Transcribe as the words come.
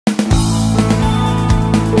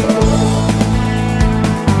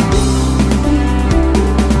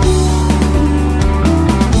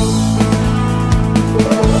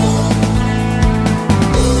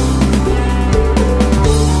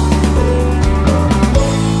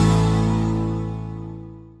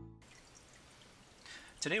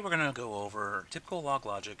Today we're going to go over TIBCO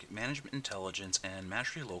LogLogic, Management Intelligence, and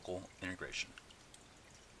Mashery Local integration.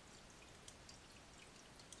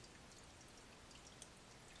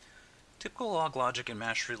 TIBCO LogLogic and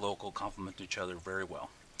Mashery Local complement each other very well.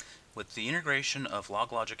 With the integration of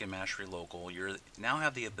LogLogic and Mashery Local, you now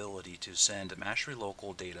have the ability to send Mashery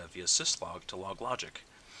Local data via syslog to LogLogic.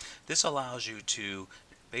 This allows you to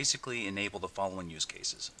basically enable the following use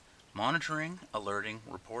cases: monitoring, alerting,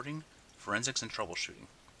 reporting, forensics, and troubleshooting.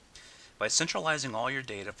 By centralizing all your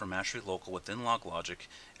data from Mashery Local within LogLogic,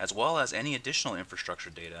 as well as any additional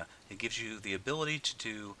infrastructure data, it gives you the ability to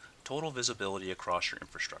do total visibility across your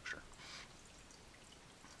infrastructure.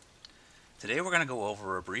 Today we're going to go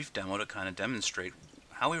over a brief demo to kind of demonstrate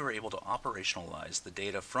how we were able to operationalize the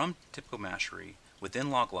data from TIBCO Mashery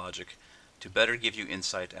within LogLogic to better give you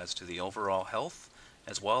insight as to the overall health,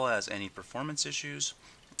 as well as any performance issues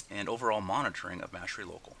and overall monitoring of Mashery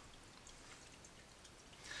Local.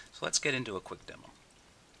 So let's get into a quick demo.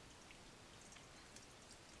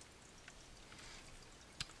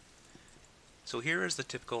 So here is the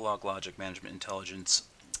TIBCO LogLogic Management Intelligence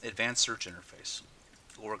Advanced Search Interface.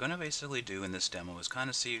 What we're going to basically do in this demo is kind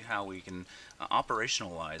of see how we can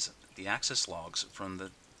operationalize the access logs from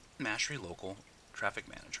the Mashery Local Traffic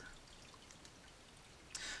Manager.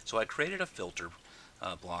 So I created a filter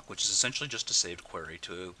block, which is essentially just a saved query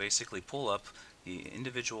to basically pull up the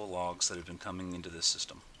individual logs that have been coming into this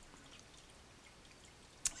system.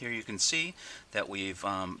 Here you can see that we've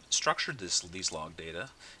structured these log data.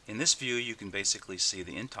 In this view, you can basically see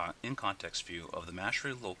the in-context view of the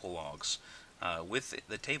Mashery Local logs with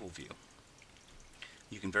the table view.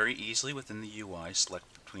 You can very easily within the UI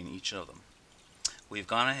select between each of them. We've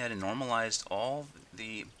gone ahead and normalized all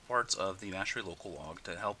the parts of the Mashery Local log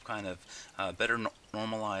to help kind of better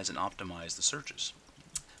normalize and optimize the searches.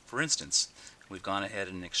 For instance, we've gone ahead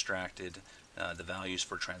and extracted the values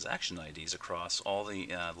for transaction IDs across all the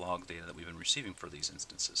log data that we've been receiving for these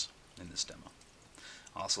instances in this demo.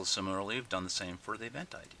 Also similarly, we've done the same for the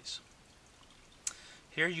event IDs.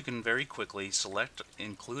 Here you can very quickly select,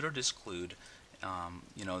 include or disclude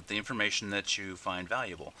the information that you find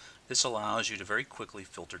valuable. This allows you to very quickly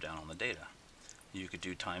filter down on the data. You could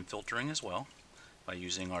do time filtering as well by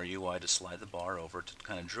using our UI to slide the bar over to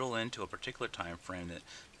kind of drill into a particular time frame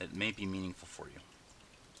that may be meaningful for you.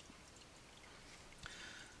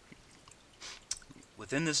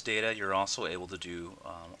 Within this data, you're also able to do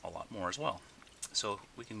a lot more as well. So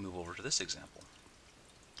we can move over to this example.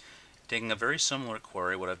 Taking a very similar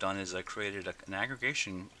query, what I've done is I created an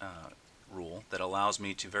aggregation rule that allows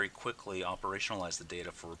me to very quickly operationalize the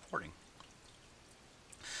data for reporting.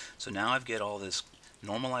 So now I've get all this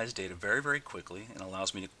normalized data very, very quickly, and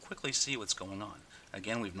allows me to quickly see what's going on.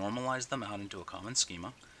 Again, we've normalized them out into a common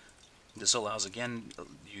schema. This allows, again,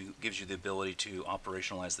 gives you the ability to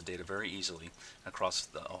operationalize the data very easily across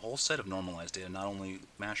a whole set of normalized data, not only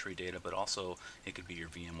Mashery data, but also it could be your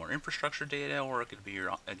VMware infrastructure data, or it could be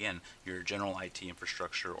your general IT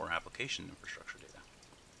infrastructure or application infrastructure data.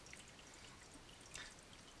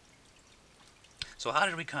 So how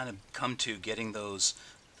did we kind of come to getting those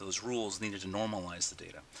rules needed to normalize the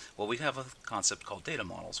data? Well, we have a concept called data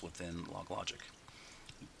models within LogLogic.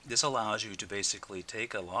 This allows you to basically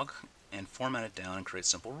take a log and format it down and create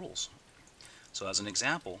simple rules. So as an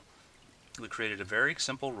example, we created a very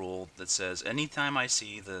simple rule that says anytime I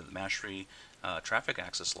see the Mashery traffic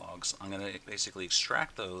access logs, I'm going to basically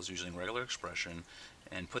extract those using regular expression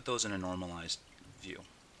and put those in a normalized view.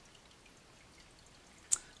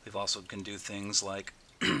 We've also can do things like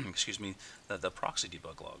the proxy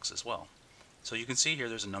debug logs as well. So you can see here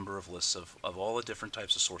there's a number of lists of all the different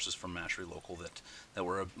types of sources from Mashery Local that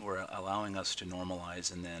were allowing us to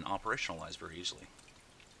normalize and then operationalize very easily.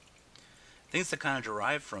 Things that kind of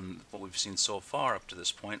derive from what we've seen so far up to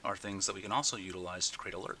this point are things that we can also utilize to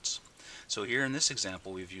create alerts. So here in this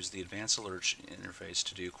example, we've used the Advanced Alerts interface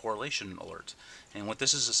to do correlation alert. And what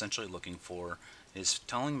this is essentially looking for is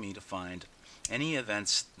telling me to find any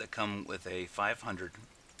events that come with a 500,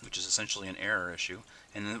 which is essentially an error issue,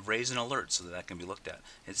 and then raise an alert so that can be looked at,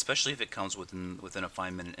 especially if it comes within a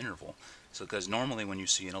 5-minute interval. So because normally when you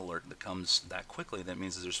see an alert that comes that quickly, that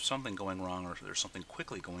means that there's something going wrong, or there's something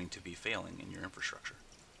quickly going to be failing in your infrastructure.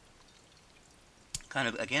 Kind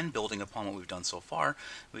of again building upon what we've done so far,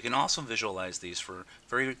 we can also visualize these for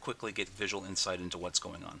very quickly get visual insight into what's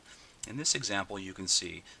going on. In this example, you can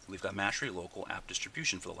see we've got Mashery Local app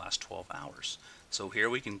distribution for the last 12 hours. So here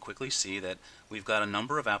we can quickly see that we've got a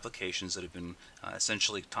number of applications that have been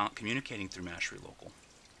essentially communicating through Mashery Local.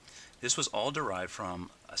 This was all derived from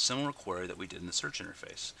a similar query that we did in the search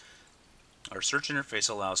interface. Our search interface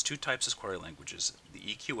allows two types of query languages, the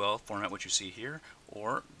EQL format, which you see here,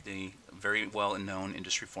 or the very well-known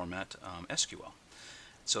industry format, SQL.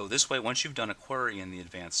 So this way, once you've done a query in the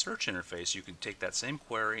advanced search interface, you can take that same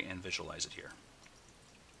query and visualize it here.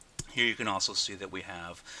 Here you can also see that we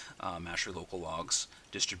have Mashery Local logs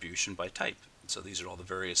distribution by type. So these are all the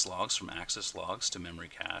various logs, from access logs to memory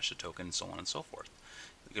cache to token, and so on and so forth.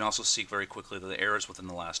 You can also see very quickly the errors within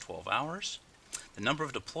the last 12 hours, the number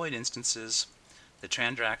of deployed instances, the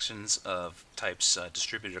transactions of types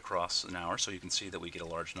distributed across an hour, so you can see that we get a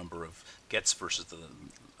large number of gets versus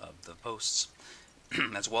the posts,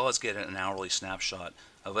 as well as get an hourly snapshot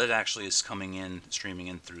of what actually is coming in, streaming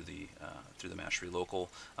in through the Mashery Local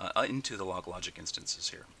into the LogLogic instances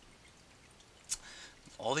here.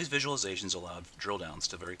 All these visualizations allow drill downs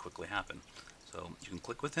to very quickly happen. So you can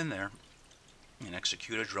click within there and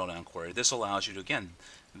execute a drill down query. This allows you to, again,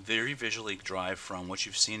 very visually drive from what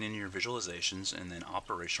you've seen in your visualizations and then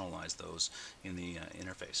operationalize those in the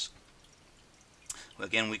interface.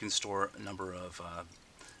 Again, we can store a number of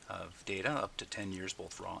data up to 10 years,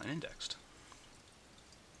 both raw and indexed.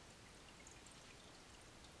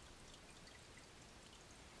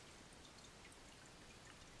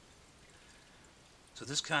 So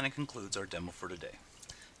this kind of concludes our demo for today.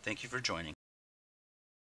 Thank you for joining.